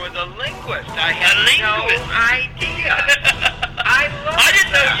With a linguist, I had no idea. I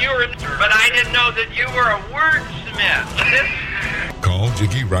didn't know you were, but I didn't know that you were a wordsmith. Call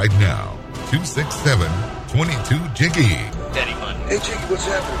Jiggy right now. 267-22-JIGGY. Daddy fun. Hey, Jiggy, what's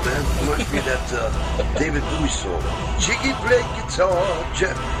happening, man? Reminds me of that David Bowie song. Jiggy play guitar.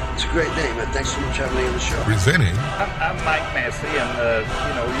 It's a great name, man. Thanks so much for having me on the show. Presenting. I'm Mike Massey, and,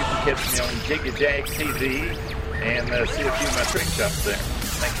 you can catch me on Jiggy Jag TV and see a few of my trick shots there.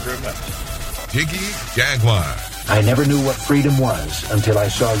 Thank you very much. Jiggy Jaguar. I never knew what freedom was until I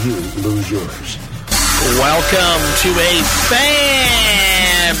saw you lose yours. Welcome to a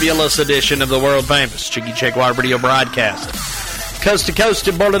fabulous edition of the world-famous Jiggy Jaguar radio broadcast. Coast to coast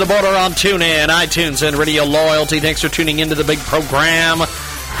and border to border on TuneIn, iTunes, and Radio Loyalty. Thanks for tuning into the big program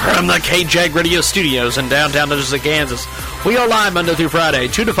from the KJAG Radio Studios in downtown Elizabeth, Kansas. We are live Monday through Friday,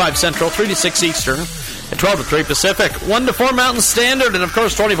 2 to 5 Central, 3 to 6 Eastern, and 12 to 3 Pacific, 1 to 4 Mountain Standard, and of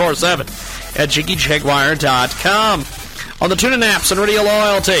course 24/7 at JiggyJaguar.com. On the TuneIn apps and Radio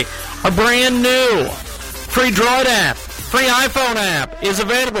Loyalty, our brand new free Droid app, free iPhone app is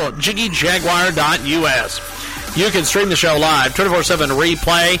available at JiggyJaguar.us. You can stream the show live, 24/7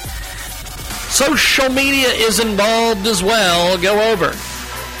 replay. Social media is involved as well. Go over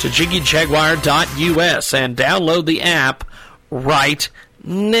to JiggyJaguar.us and download the app right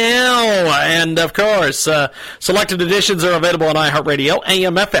now. And, of course, selected editions are available on iHeartRadio,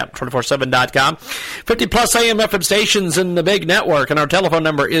 AM/FM, 247.com. 50-plus AM/FM stations in the big network, and our telephone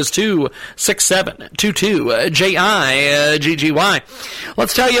number is 267-22-JIGGY.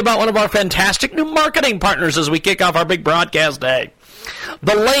 Let's tell you about one of our fantastic new marketing partners as we kick off our big broadcast day.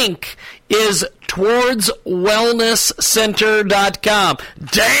 The link is towardswellnesscenter.com.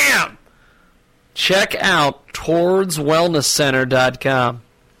 Damn! Check out towardswellnesscenter.com.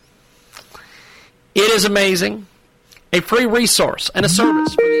 It is amazing. A free resource and a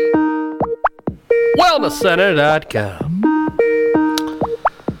service for the wellnesscenter.com.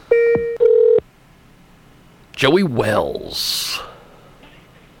 Joey Wells.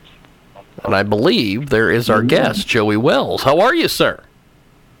 And I believe there is our guest, Joey Wells. How are you, sir?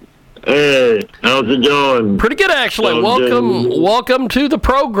 Hey, how's it going? Pretty good, actually. Welcome to the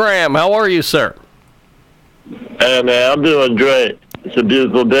program. How are you, sir? Hey, man, I'm doing great. It's a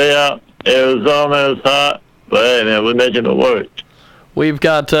beautiful day out. Arizona is hot, but hey, man, we're making it work. We've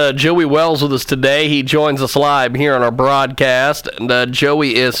got Joey Wells with us today. He joins us live here on our broadcast, and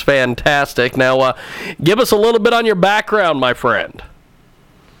Joey is fantastic. Now, give us a little bit on your background, my friend.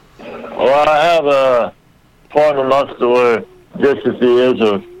 Well, I have a form of muscular dystrophy. It's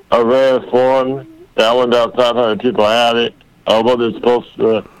a rare form. That one, about 500 people had it. I wasn't supposed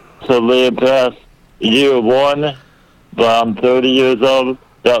to live past year one, but I'm 30 years old,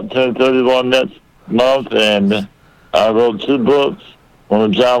 about to turn 31 next month, and I wrote 2 books, won a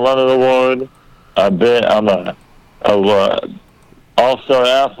John Lennon Award. I'm a all-star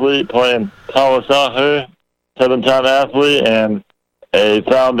athlete playing college soccer, 7-time athlete, and a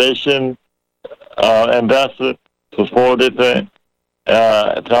foundation ambassador for 4 different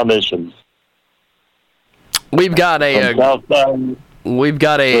foundations. We've got a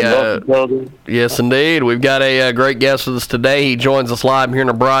yes, indeed. We've got a great guest with us today. He joins us live here in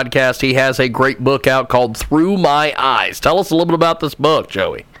a broadcast. He has a great book out called Through My Eyes. Tell us a little bit about this book,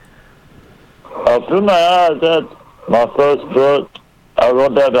 Joey. Through My Eyes, that's my first book. I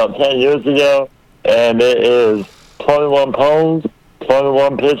wrote that about 10 years ago, and it is 21 poems,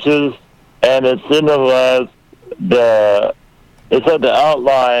 21 pictures, and it symbolizes it's like the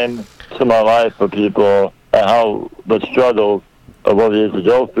outline to my life for people and how the struggles of what it is to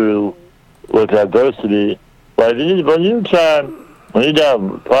go through with adversity. Like when you gotta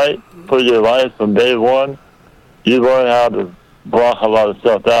fight for your life from day one, you learn how to block a lot of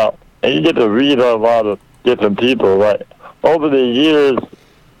stuff out, and you get to read a lot of different people. Like over the years,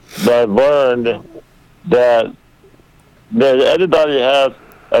 I've learned that everybody has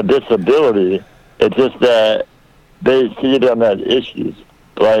a disability. It's just that they see them as issues,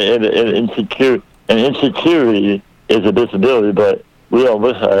 right? And insecurity is a disability, but we don't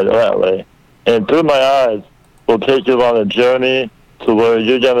look at it that way. And Through My Eyes will take you on a journey to where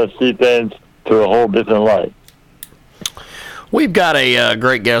you're going to see things through a whole different light. We've got a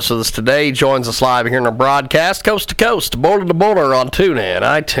great guest with us today. He joins us live here in our broadcast, coast to coast, border to border on TuneIn,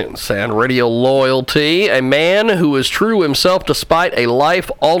 iTunes, and Radio Loyalty. A man who is true to himself despite a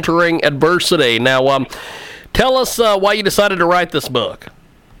life-altering adversity. Now, tell us why you decided to write this book.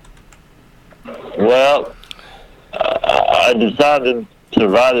 Well, I decided to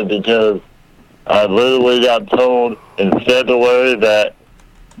write it because I literally got told in February that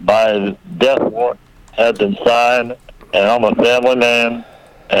my death warrant had been signed, and I'm a family man,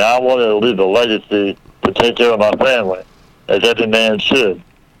 and I wanted to leave a legacy to take care of my family, as every man should.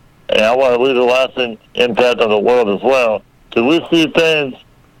 And I want to leave a lasting impact on the world as well. So we see things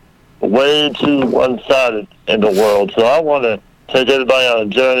way too one-sided in the world. So I want to take everybody on a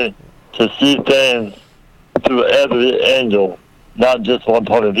journey to see things through every angle, not just one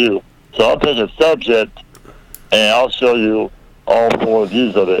point of view. So I'll take a subject, and I'll show you all 4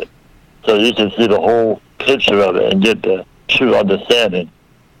 views of it, so you can see the whole picture of it and get the true understanding.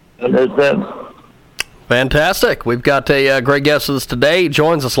 That makes sense? Fantastic. We've got a great guest with us today. He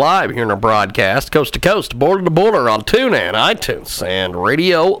joins us live here in our broadcast, coast to coast, border to border on TuneIn, iTunes, and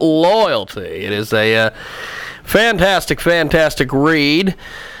Radio Loyalty. It is a fantastic read,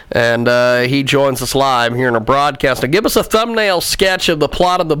 and he joins us live here in our broadcast. Now, give us a thumbnail sketch of the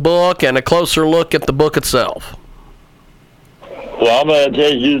plot of the book and a closer look at the book itself. Well, I'm going to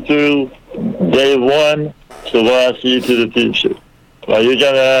take you through day 1 to what I see to the future. Well, you're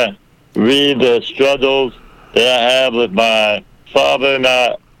going to read the struggles that I have with my father.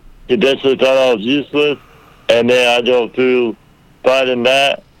 He basically thought I was useless, and then I go through fighting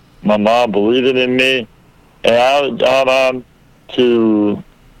that, my mom believing in me, and I went on to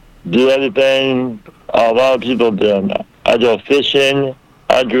do everything a lot of people do. I go fishing.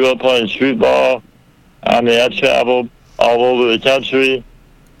 I grew up playing street ball. I traveled all over the country,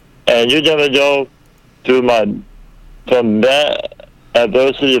 and you're going to go through from that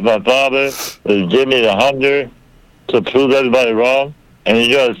adversity of my father that gave me the hunger to prove everybody wrong, and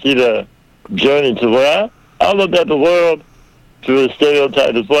you're going to see the journey to where I looked at the world through a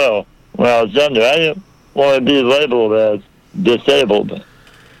stereotype as well. When I was younger, I didn't want to be labeled as disabled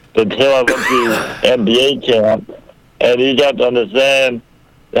until I went to MBA camp, and you got to understand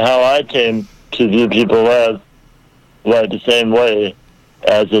how I came to view people as like the same way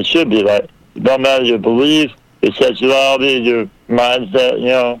as it should be. Like, no matter your belief, your sexuality, your mindset,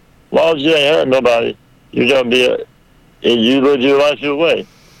 as long as you ain't hurting nobody, you're going to you live your life your way.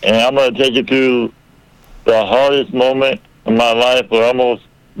 And I'm going to take you through the hardest moment in my life where I almost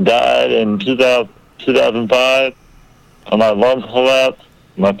died in 2005. My lungs collapsed,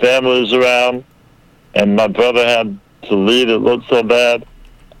 my family was around, and my brother had to leave. It looked so bad.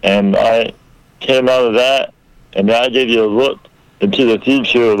 And I came out of that, and I gave you a look into the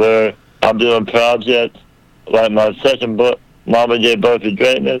future where I'm doing projects like my second book, Mama Gave Birth to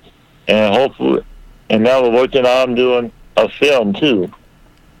Greatness, and hopefully, and now we're working on doing a film too.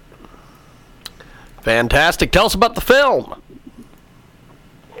 Fantastic. Tell us about the film.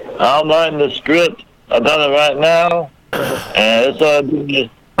 I'm writing the script. I've done it right now, and it's going to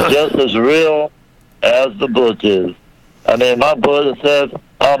be just as real as the book is. My book says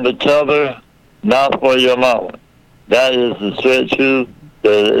on the cover, not for your mama. That is the straight truth.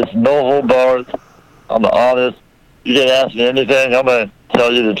 There's no hold bars. I'm honest. You can ask me anything. I'm going to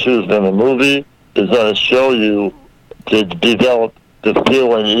tell you the truth. And the movie is going to show you to develop the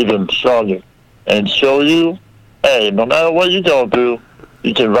feeling even stronger. And show you, hey, no matter what you're going through,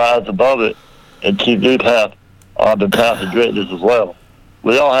 you can rise above it and keep your path on the path of greatness as well.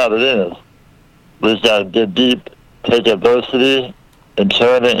 We all have it in us. We just got to get deep, take adversity, and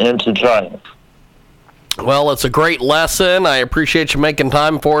turn it into triumph. Well, it's a great lesson. I appreciate you making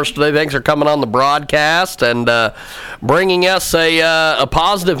time for us today. Thanks for coming on the broadcast and bringing us a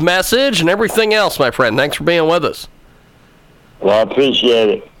positive message and everything else, my friend. Thanks for being with us. Well, I appreciate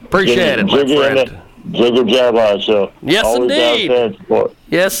it. Appreciate it, my friend. Jiggy Jaguar Show. Yes, always indeed.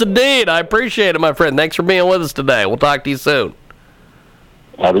 Yes, indeed. I appreciate it, my friend. Thanks for being with us today. We'll talk to you soon.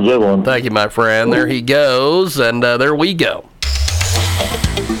 Have a good one. Thank you, my friend. There he goes, and there we go.